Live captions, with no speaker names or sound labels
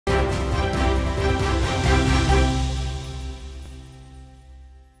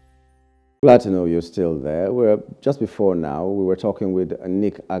Glad to know you're still there. We're just before now, we were talking with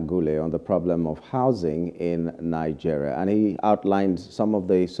Nick Agule on the problem of housing in Nigeria, and he outlined some of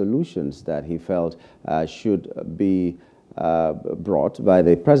the solutions that he felt should be brought by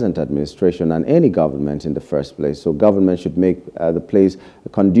the present administration and any government in the first place. So government should make the place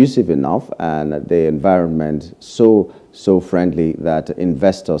conducive enough and the environment so friendly that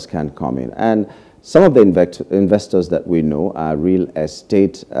investors can come in. And some of the investors that we know are real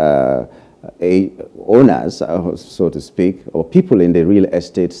estate owners, so to speak, or people in the real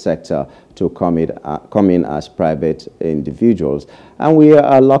estate sector to come in as private individuals. And we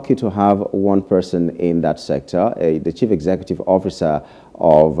are lucky to have one person in that sector, the Chief Executive Officer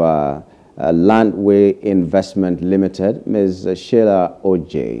of Landwey Investment Limited, Ms. Sheila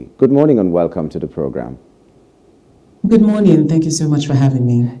Ojei. Good morning and welcome to the program. Good morning. Thank you so much for having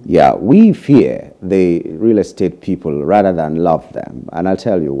me. Yeah, we fear the real estate people rather than love them, and I'll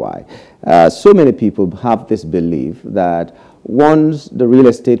tell you why. So many people have this belief that once the real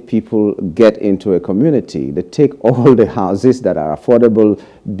estate people get into a community, they take all the houses that are affordable,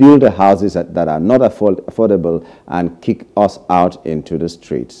 build the houses that are not affordable, and kick us out into the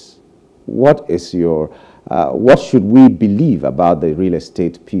streets. What is your what should we believe about the real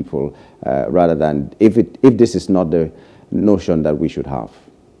estate people rather than if this is not the notion that we should have?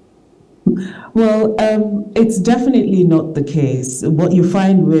 Well, it's definitely not the case. What you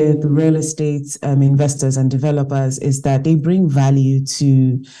find with real estate investors and developers is that they bring value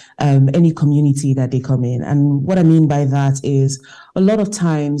to any community that they come in. And what I mean by that is a lot of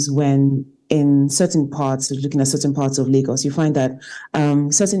times when in certain parts, looking at certain parts of Lagos, you find that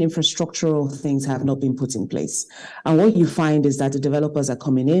certain infrastructural things have not been put in place. And what you find is that the developers are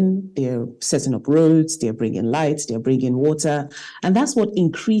coming in, they're setting up roads, they're bringing lights, they're bringing water, and that's what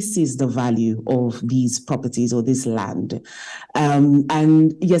increases the value of these properties or this land.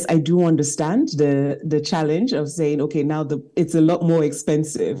 And yes, I do understand the challenge of saying, okay, now it's a lot more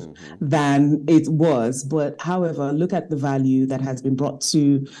expensive than it was. But however, look at the value that has been brought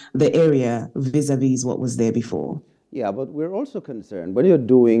to the area vis-a-vis what was there before. Yeah, but we're also concerned when you're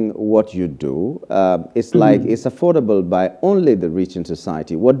doing what you do, it's like it's affordable by only the rich in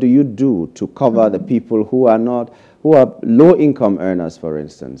society. What do you do to cover the people who are low income earners, for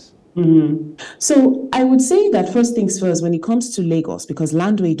instance? So I would say that first things first, when it comes to Lagos, because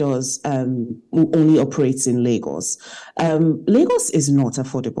Landwey does only operates in Lagos, Lagos is not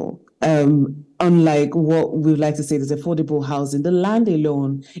affordable. Unlike what we would like to say is affordable housing, the land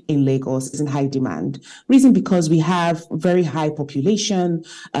alone in Lagos is in high demand. Reason because we have very high population,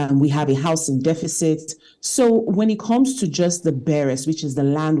 we have a housing deficit. So when it comes to just the barest, which is the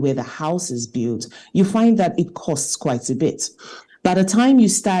land where the house is built, you find that it costs quite a bit. By the time you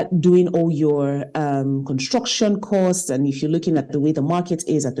start doing all your construction costs, and if you're looking at the way the market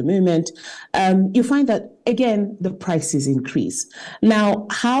is at the moment, you find that, again, the prices increase. Now,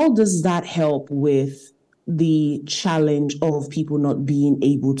 how does that help with the challenge of people not being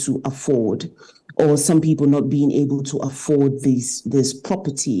able to afford, or some people not being able to afford these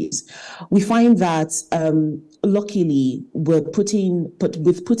properties? We find that luckily, with putting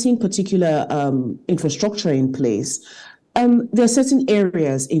particular infrastructure in place, there are certain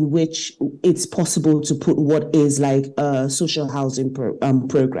areas in which it's possible to put what is like a social housing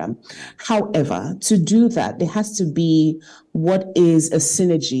program. However, to do that, there has to be what is a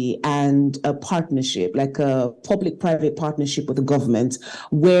synergy and a partnership, like a public-private partnership with the government,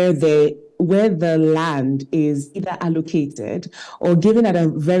 where the land is either allocated or given at a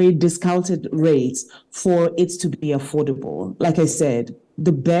very discounted rate for it to be affordable. Like I said,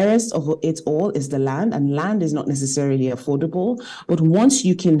 the barest of it all is the land, and land is not necessarily affordable. But once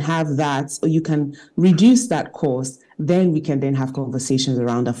you can have that, or you can reduce that cost, then we can then have conversations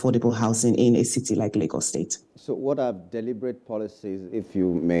around affordable housing in a city like Lagos State. So what are deliberate policies, if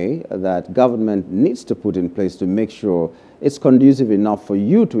you may, that government needs to put in place to make sure it's conducive enough for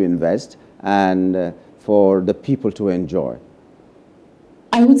you to invest and for the people to enjoy?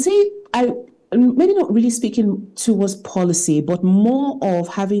 I would say maybe not really speaking towards policy, but more of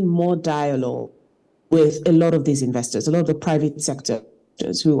having more dialogue with a lot of these investors, a lot of the private sector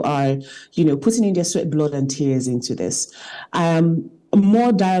who are, putting in their sweat, blood, and tears into this.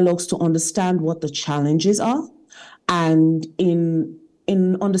 More dialogues to understand what the challenges are, and in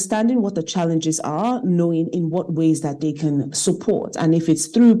understanding what the challenges are, knowing in what ways that they can support, and if it's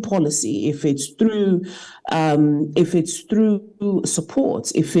through policy, if it's through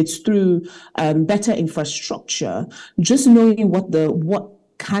support, if it's through better infrastructure, just knowing what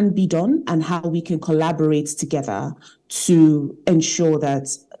can be done and how we can collaborate together to ensure that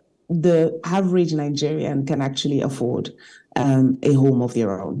the average Nigerian can actually afford a home of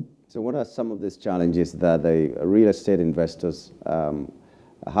their own. So what are some of these challenges that the real estate investors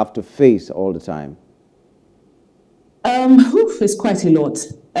have to face all the time? It's quite a lot.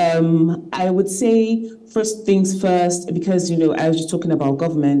 I would say first things first, because I was just talking about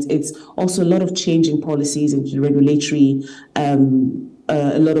government. It's also a lot of change in policies and regulatory, a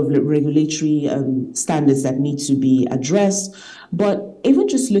lot of regulatory standards that need to be addressed. But even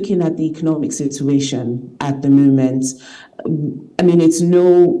just looking at the economic situation at the moment, I mean, it's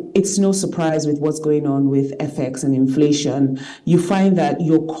no surprise with what's going on with FX and inflation. You find that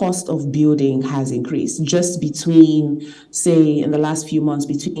your cost of building has increased just between, say, in the last few months,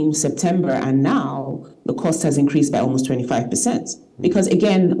 between September and now, the cost has increased by almost 25%. Because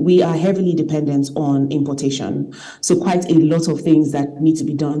again, we are heavily dependent on importation. So quite a lot of things that need to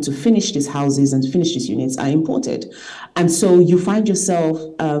be done to finish these houses and to finish these units are imported. And so you find yourself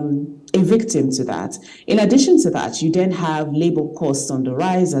a victim to that. In addition to that, you then have labor costs on the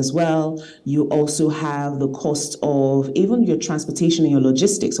rise as well. You also have the cost of even your transportation and your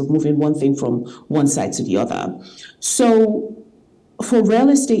logistics of moving one thing from one side to the other. So for real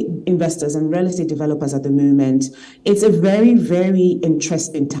estate investors and real estate developers at the moment, it's a very, very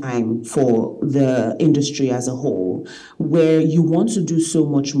interesting time for the industry as a whole, where you want to do so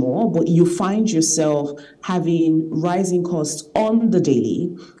much more, but you find yourself having rising costs on the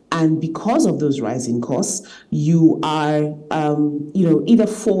daily. And because of those rising costs, you are, either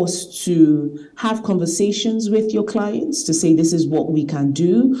forced to have conversations with your clients to say this is what we can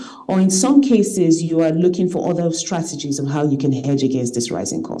do, or in some cases, you are looking for other strategies of how you can hedge against these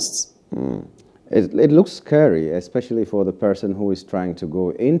rising costs. It looks scary, especially for the person who is trying to go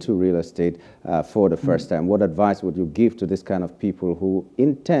into real estate for the first time. What advice would you give to this kind of people who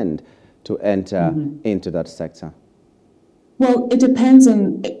intend to enter into that sector? Well, it depends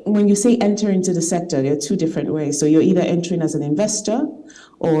on, when you say enter into the sector, there are two different ways. So you're either entering as an investor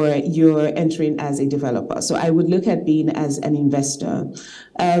or you're entering as a developer. So I would look at being as an investor.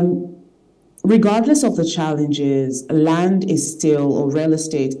 Regardless of the challenges, land is still, or real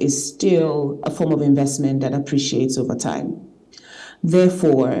estate is still a form of investment that appreciates over time.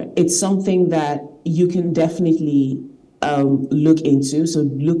 Therefore, it's something that you can definitely look into. So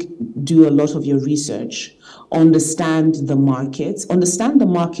do a lot of your research, understand the markets, understand the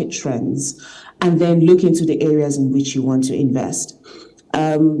market trends, and then look into the areas in which you want to invest.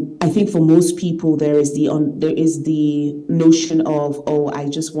 I think for most people, there is the notion of, oh, I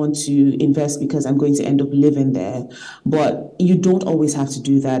just want to invest because I'm going to end up living there. But you don't always have to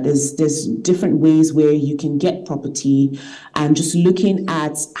do that. There's different ways where you can get property, and just looking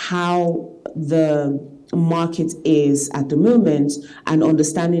at how the market is at the moment and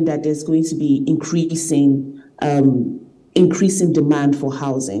understanding that there's going to be increasing demand for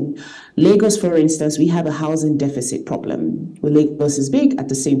housing. Lagos, for instance, we have a housing deficit problem. Well, Lagos is big, at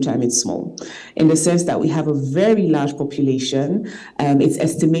the same time it's small, in the sense that we have a very large population. It's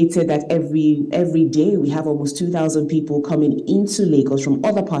estimated that every day we have almost 2,000 people coming into Lagos from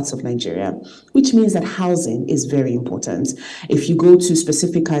other parts of Nigeria, which means that housing is very important. If you go to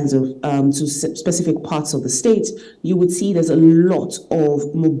specific kinds of, to specific parts of the state, you would see there's a lot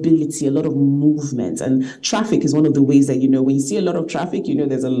of mobility, a lot of movement, and traffic is one of the ways that, when you see a lot of traffic,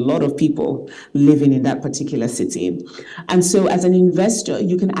 there's a lot of people living in that particular city. And so as an investor,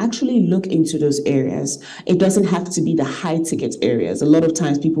 you can actually look into those areas. It doesn't have to be the high ticket areas. A lot of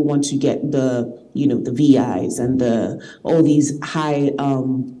times people want to get the VIs and all these high,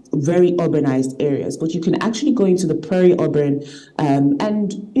 very urbanized areas, but you can actually go into the peri-urban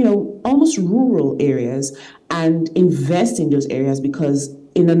and almost rural areas and invest in those areas, because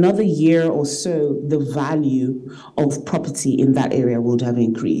in another year or so, the value of property in that area would have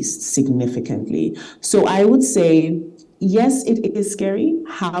increased significantly. So I would say, yes, it is scary.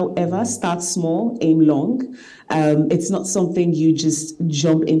 However, start small, aim long. It's not something you just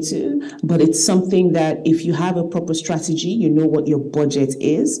jump into, but it's something that if you have a proper strategy, you know what your budget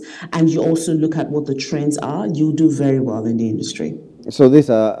is, and you also look at what the trends are, you'll do very well in the industry. So these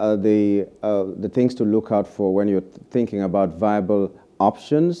are the things to look out for when you're thinking about viable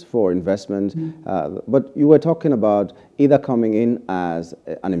options for investment. But you were talking about either coming in as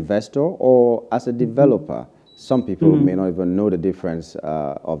an investor or as a developer. Some people may not even know the difference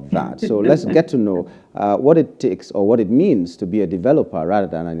of that. So let's get to know what it takes or what it means to be a developer rather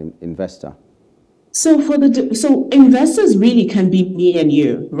than an investor. So so investors really can be me and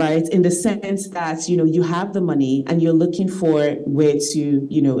you, right? In the sense that, you have the money and you're looking for where to,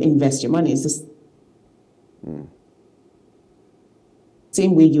 invest your money. It's the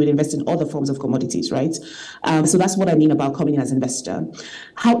same way you would invest in other forms of commodities, right? So that's what I mean about coming in as an investor.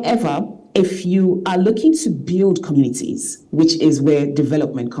 However, if you are looking to build communities, which is where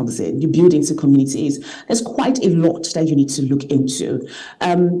development comes in, you build into communities, there's quite a lot that you need to look into.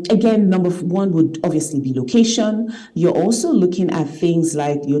 Again, number one would obviously be location. You're also looking at things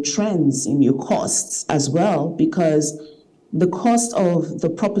like your trends in your costs as well, because the cost of the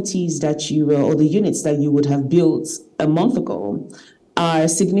properties that you will, or the units that you would have built a month ago are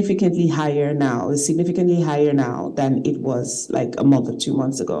significantly higher now, than it was like a month or 2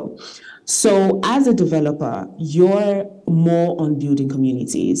 months ago. So as a developer, you're more on building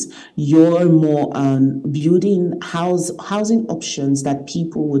communities. You're more on building housing options that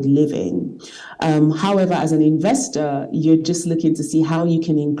people would live in. However, as an investor, you're just looking to see how you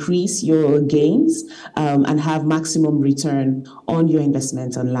can increase your gains and have maximum return on your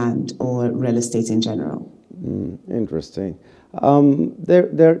investment on land or real estate in general. Interesting.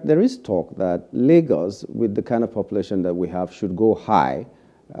 There is talk that Lagos, with the kind of population that we have, should go high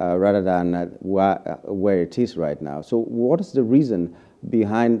rather than where it is right now. So what is the reason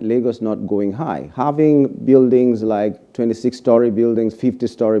behind Lagos not going high? Having buildings like 26-story buildings,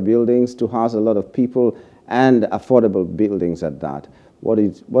 50-story buildings to house a lot of people, and affordable buildings at that. What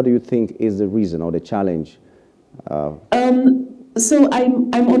do you think is the reason or the challenge? So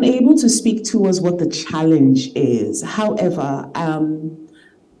I'm unable to speak towards what the challenge is. However,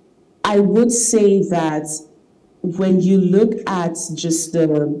 I would say that when you look at just the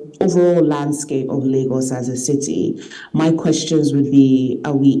overall landscape of Lagos as a city, my questions would be,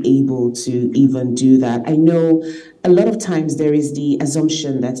 are we able to even do that? I know a lot of times there is the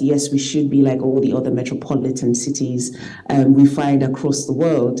assumption that, yes, we should be like all the other metropolitan cities we find across the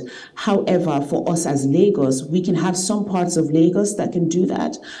world. However, for us as Lagos, we can have some parts of Lagos that can do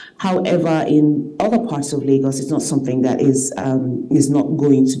that. However, in other parts of Lagos, it's not something that is not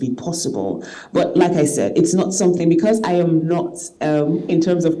going to be possible. But like I said, it's not something, because I am not in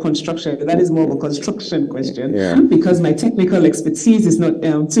terms of construction, that is more of a construction question. Yeah. Because my technical expertise is not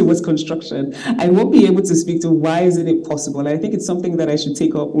towards construction. I won't be able to speak to why isn't it possible. I think it's something that I should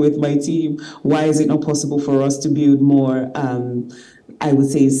take up with my team. Why is it not possible for us to build more, I would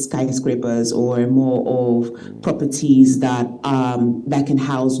say, skyscrapers or more of properties that can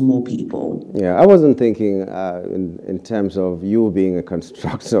house more people? Yeah, I wasn't thinking in terms of you being a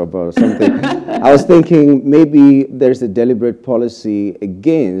constructor or something. I was thinking maybe there's a deliberate policy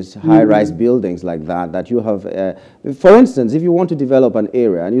against high-rise buildings like that you have. For instance, if you want to develop an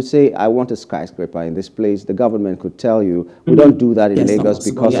area and you say, I want a skyscraper in this place, the government could tell you, we don't do that in Lagos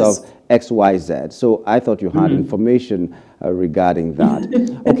because of X, Y, Z. So I thought you had information regarding that.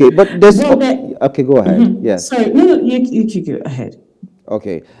 Okay, but there's... okay, go ahead. Yes. Sorry, no, you go ahead.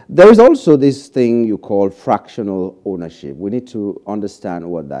 Okay. There is also this thing you call fractional ownership. We need to understand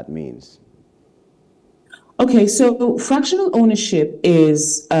what that means. Okay, so fractional ownership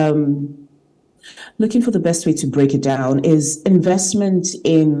is, looking for the best way to break it down, is investment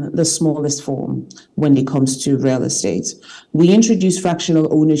in the smallest form when it comes to real estate. We introduce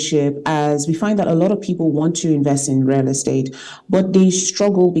fractional ownership as we find that a lot of people want to invest in real estate, but they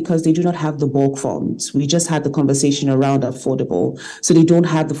struggle because they do not have the bulk funds. We just had the conversation around affordable. So they don't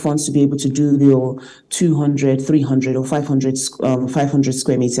have the funds to be able to do your 200, 300 or 500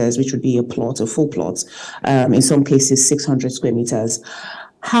 square meters, which would be a plot, a full plot. In some cases, 600 square meters.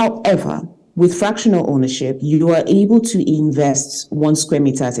 However, with fractional ownership, you are able to invest 1 square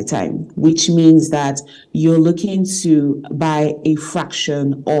meter at a time, which means that you're looking to buy a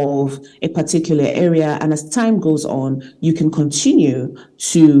fraction of a particular area. And as time goes on, you can continue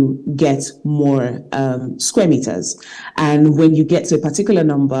to get more square meters. And when you get to a particular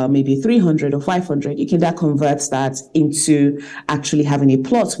number, maybe 300 or 500, you can that converts that into actually having a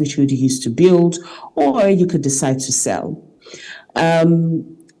plot, which you would use to build, or you could decide to sell.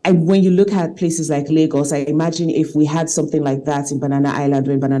 And when you look at places like Lagos, I imagine if we had something like that in Banana Island,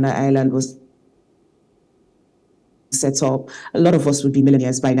 when Banana Island was set up, a lot of us would be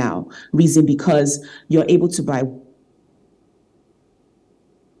millionaires by now. Reason because you're able to buy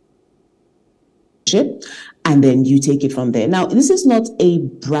and then you take it from there. Now, this is not a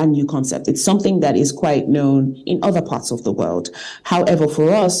brand new concept. It's something that is quite known in other parts of the world. However, for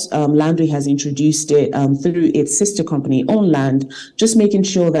us, Landwey has introduced it through its sister company, Own Land, just making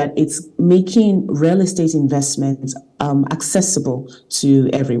sure that it's making real estate investments accessible to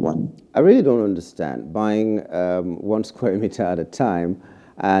everyone. I really don't understand buying 1 square meter at a time,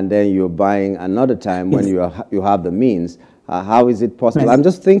 and then you're buying another time when you have the means. How is it possible? Right. I'm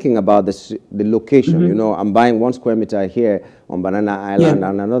just thinking about the location. You know, I'm buying 1 square meter here on Banana Island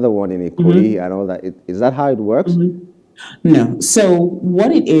and another one in Ikoli and all that. Is that how it works? No. So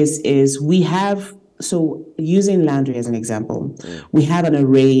what it is we have so using Landwey as an example, we have an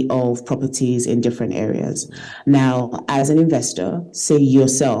array of properties in different areas. Now, as an investor, say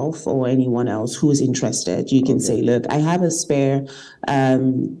yourself or anyone else who is interested, you can say, look, I have a spare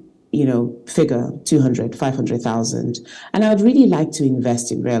figure 200, 500,000, and I would really like to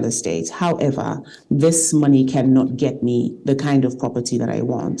invest in real estate. However, this money cannot get me the kind of property that I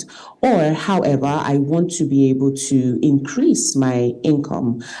want. Or, however, I want to be able to increase my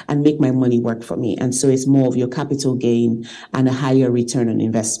income and make my money work for me. And so it's more of your capital gain and a higher return on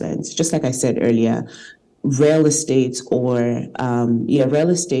investment. Just like I said earlier, real estate real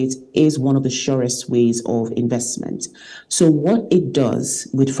estate is one of the surest ways of investment. So what it does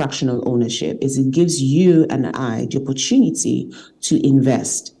with fractional ownership is it gives you and I the opportunity to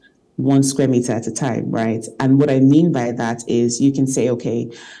invest 1 square meter at a time, right? And what I mean by that is you can say, okay,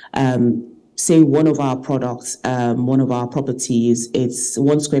 say one of our products, one of our properties, it's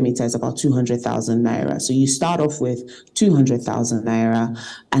 1 square meter is about 200,000 naira. So you start off with 200,000 naira,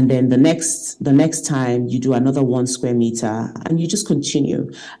 and then the next time you do another 1 square meter, and you just continue.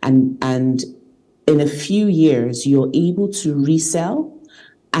 And in a few years, you're able to resell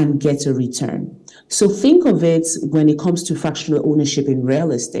and get a return. So think of it when it comes to fractional ownership in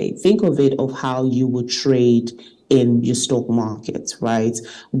real estate. Think of it of how you would trade in your stock market, right?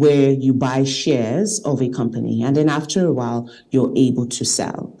 Where you buy shares of a company and then after a while, you're able to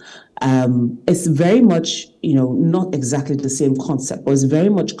sell. It's very much, not exactly the same concept, but it's very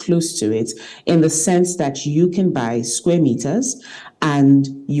much close to it in the sense that you can buy square meters and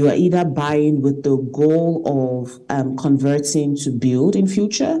you are either buying with the goal of converting to build in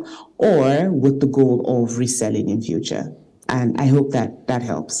future or with the goal of reselling in future. And I hope that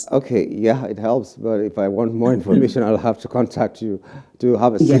helps. Okay, yeah, it helps. But if I want more information, I'll have to contact you to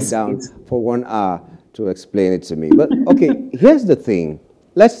have a sit down for 1 hour to explain it to me. But okay, here's the thing.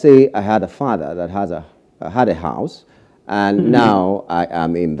 Let's say I had a father that had a house, and now I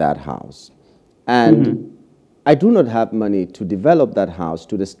am in that house. And I do not have money to develop that house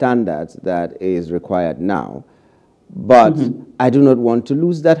to the standards that is required now. But I do not want to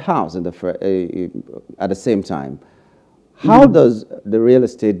lose that house at the same time. How does the real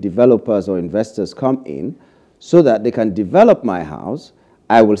estate developers or investors come in so that they can develop my house?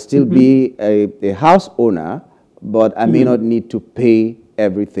 I will still be a house owner, but I may not need to pay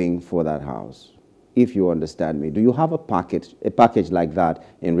everything for that house, if you understand me. Do you have a package like that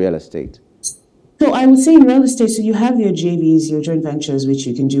in real estate? So I would say in real estate, so you have your JVs, your joint ventures, which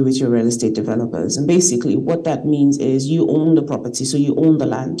you can do with your real estate developers. And basically what that means is you own the property, so you own the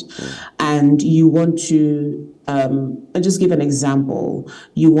land, and you want to, I'll just give an example.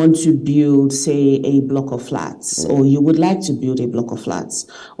 You want to build, say, a block of flats, or you would like to build a block of flats,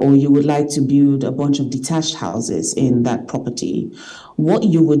 or you would like to build a bunch of detached houses in that property. What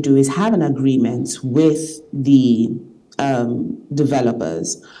you would do is have an agreement with the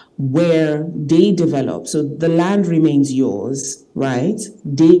developers where they develop. So the land remains yours, right?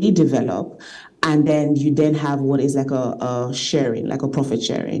 They develop, and then you then have what is like a sharing, like a profit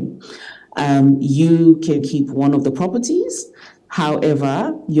sharing. You can keep one of the properties.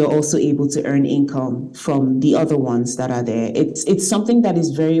 However, you're also able to earn income from the other ones that are there. It's something that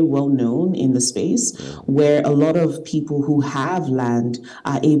is very well known in the space, where a lot of people who have land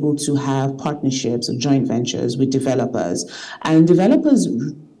are able to have partnerships or joint ventures with developers. And developers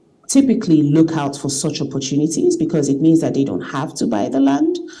typically look out for such opportunities because it means that they don't have to buy the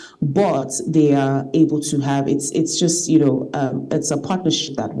land, but they are able to have it's just it's a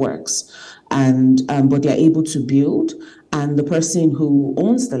partnership that works, and but they're able to build, and the person who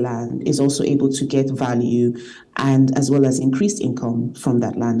owns the land is also able to get value and as well as increased income from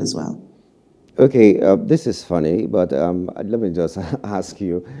that land as well. Okay, this is funny, but let me just ask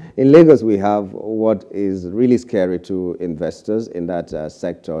you. In Lagos, we have what is really scary to investors in that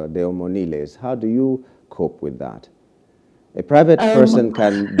sector, the omoniles. How do you cope with that? A private person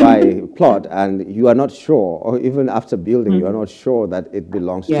can buy a plot and you are not sure, or even after building, you are not sure that it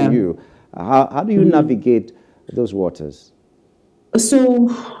belongs to you. How do you navigate those waters? So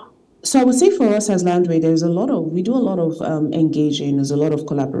I would say for us as Landwey, we do a lot of engaging, there's a lot of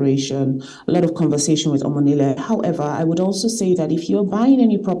collaboration, a lot of conversation with Omonile. However, I would also say that if you're buying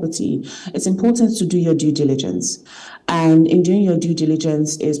any property, it's important to do your due diligence. And in doing your due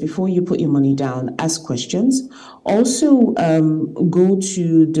diligence is before you put your money down, ask questions. Also, go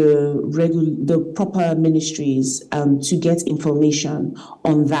to the proper ministries to get information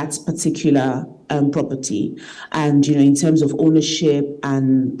on that particular property, and in terms of ownership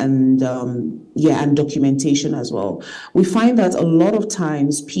and documentation as well. We find that a lot of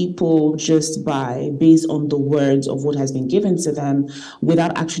times people just buy based on the words of what has been given to them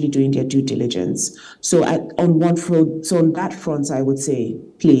without actually doing their due diligence. So on that front, I would say,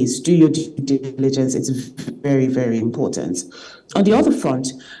 please do your due diligence. It's very, very important. On the other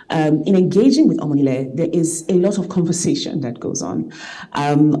front, in engaging with Omonile, there is a lot of conversation that goes on.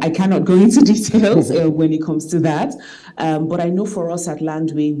 I cannot go into details when it comes to that, but I know for us at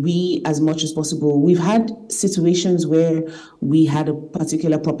Landwey, we, as much as possible, we've had situations where we had a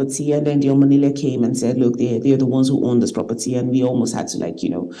particular property and then the Omonile came and said, look, they're the ones who own this property, and we almost had to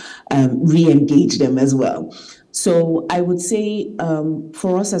re-engage them as well. So I would say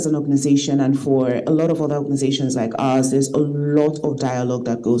for us as an organization and for a lot of other organizations like ours, there's a lot of dialogue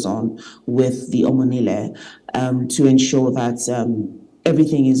that goes on with the Omonile to ensure that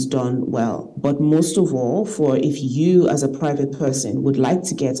everything is done well. But most of all, if you as a private person would like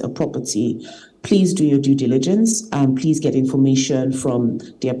to get a property, please do your due diligence. Please get information from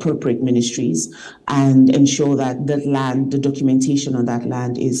the appropriate ministries and ensure that the documentation on that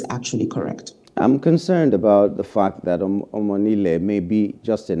land is actually correct. I'm concerned about the fact that Omonile may be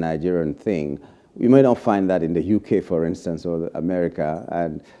just a Nigerian thing. You may not find that in the UK, for instance, or America.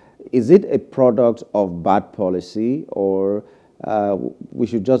 And is it a product of bad policy, or we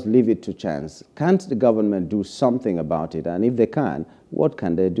should just leave it to chance? Can't the government do something about it? And if they can, what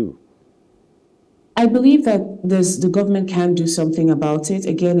can they do? I believe that the government can do something about it.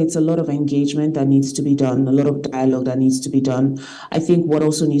 Again, it's a lot of engagement that needs to be done, a lot of dialogue that needs to be done. I think what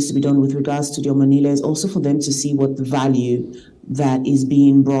also needs to be done with regards to the Omonile is also for them to see what the value that is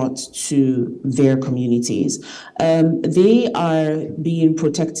being brought to their communities. They are being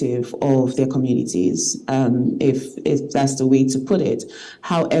protective of their communities, if that's the way to put it.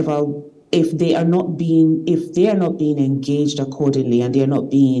 However, if they are not being engaged accordingly, and they are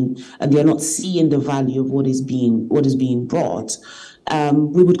not seeing the value of what is being brought,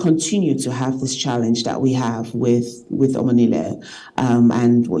 we would continue to have this challenge that we have with Omonile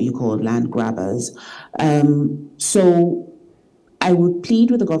and what you call land grabbers. So I would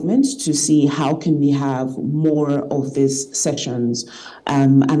plead with the government to see how can we have more of these sessions,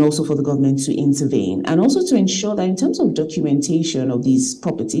 and also for the government to intervene, and also to ensure that in terms of documentation of these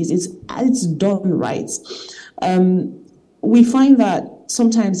properties, it's done right. We find that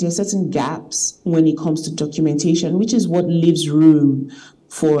sometimes there are certain gaps when it comes to documentation, which is what leaves room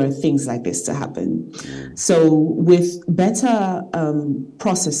for things like this to happen. So with better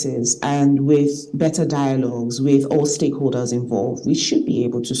processes and with better dialogues with all stakeholders involved, we should be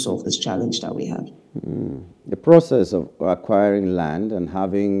able to solve this challenge that we have. The process of acquiring land and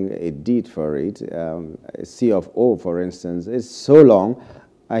having a deed for it, a C of O, for instance, is so long.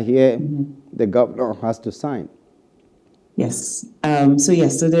 I hear the governor has to sign. Yes.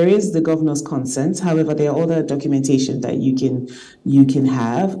 So there is the governor's consent. However, there are other documentation that you can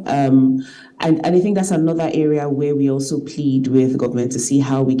have. And I think that's another area where we also plead with the government to see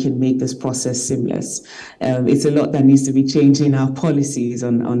how we can make this process seamless. It's a lot that needs to be changed in our policies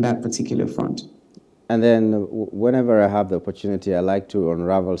on that particular front. And then whenever I have the opportunity, I like to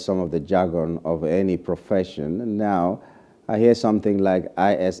unravel some of the jargon of any profession. Now, I hear something like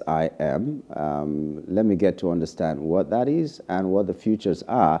ISIM. Let me get to understand what that is and what the futures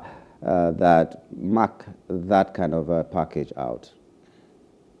are that mark that kind of a package out.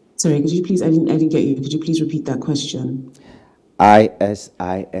 Sorry, could you please, I didn't get you. Could you please repeat that question?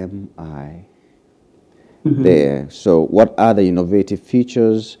 ISIMI. There. So what are the innovative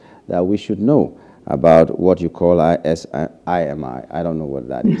features that we should know about what you call ISIMI? I don't know what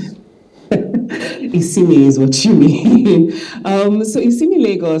that is. ISIMI is what you mean. So ISIMI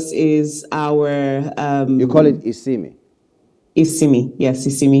Lagos is our... you call it ISIMI? ISIMI, yes,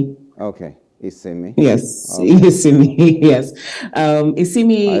 ISIMI. Okay, ISIMI. Yes, okay. ISIMI, yes.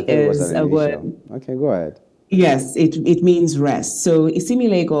 ISIMI is a word... Okay, go ahead. Yes, it means rest. So ISIMI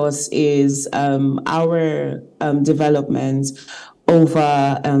Lagos is our development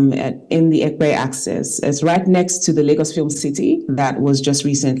over in the Ekpe axis. It's right next to the Lagos Film City that was just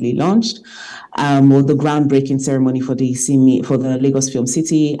recently launched, or the groundbreaking ceremony for the ISIMI, for the Lagos Film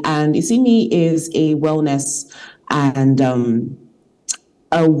City. And ISIMI is a wellness and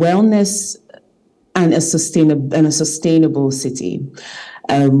and a sustainable city.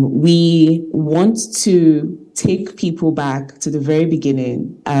 We want to take people back to the very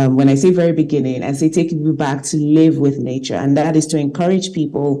beginning. When I say very beginning, I say take people back to live with nature, and that is to encourage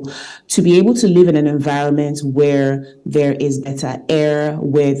people to be able to live in an environment where there is better air,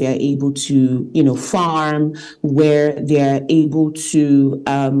 where they're able to, farm, where they're able to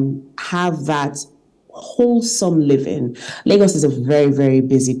have that wholesome living. Lagos is a very, very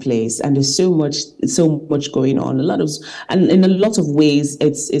busy place, and there's so much going on. And in a lot of ways,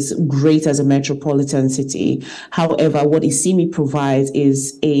 it's great as a metropolitan city. However, what Isimi provides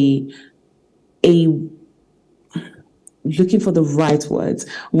is a looking for the right words.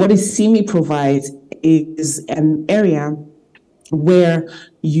 What Isimi provides is an area where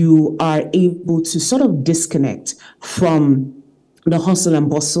you are able to sort of disconnect from the hustle and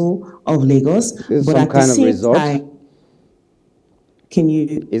bustle of Lagos, but at the same time,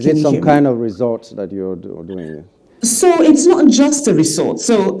 is it some kind of resort that you're doing? So it's not just a resort.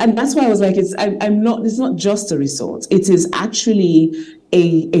 And that's why I was like, it's not just a resort. It is actually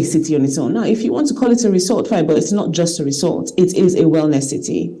a city on its own. Now, if you want to call it a resort, fine, but it's not just a resort. It is a wellness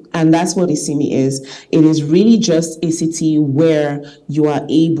city. And that's what Isimi is. It is really just a city where you are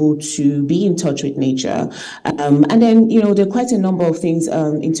able to be in touch with nature. And then, there are quite a number of things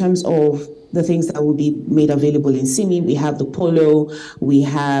in terms of the things that will be made available in Simi. We have the polo, we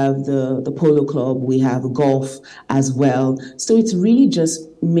have the polo club, we have golf as well. So it's really just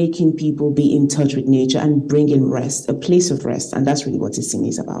making people be in touch with nature and bringing rest, a place of rest. And that's really what Isimi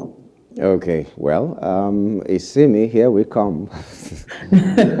is about. Okay, well, Isimi, here we come.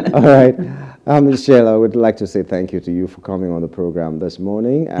 All right. Sheila, I would like to say thank you to you for coming on the program this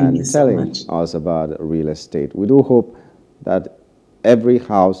morning and telling us about real estate. We do hope that every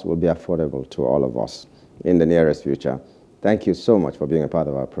house will be affordable to all of us in the nearest future. Thank you so much for being a part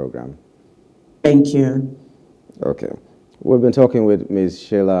of our program. Thank you. Okay. We've been talking with Ms.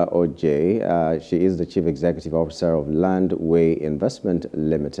 Sheila Ojei. She is the Chief Executive Officer of Landwey Investment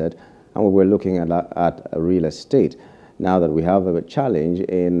Limited, and we were looking at real estate. Now that we have a challenge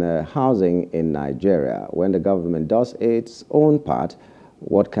in housing in Nigeria, when the government does its own part,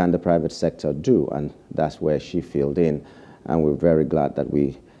 what can the private sector do? And that's where she filled in. And we're very glad that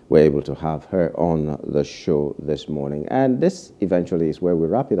we were able to have her on the show this morning. And this eventually is where we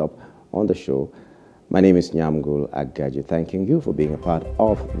wrap it up on the show. My name is Nyamgul Agaji, thanking you for being a part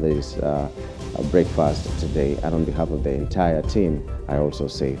of this breakfast today. And on behalf of the entire team, I also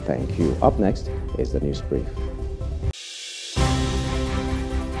say thank you. Up next is the news brief.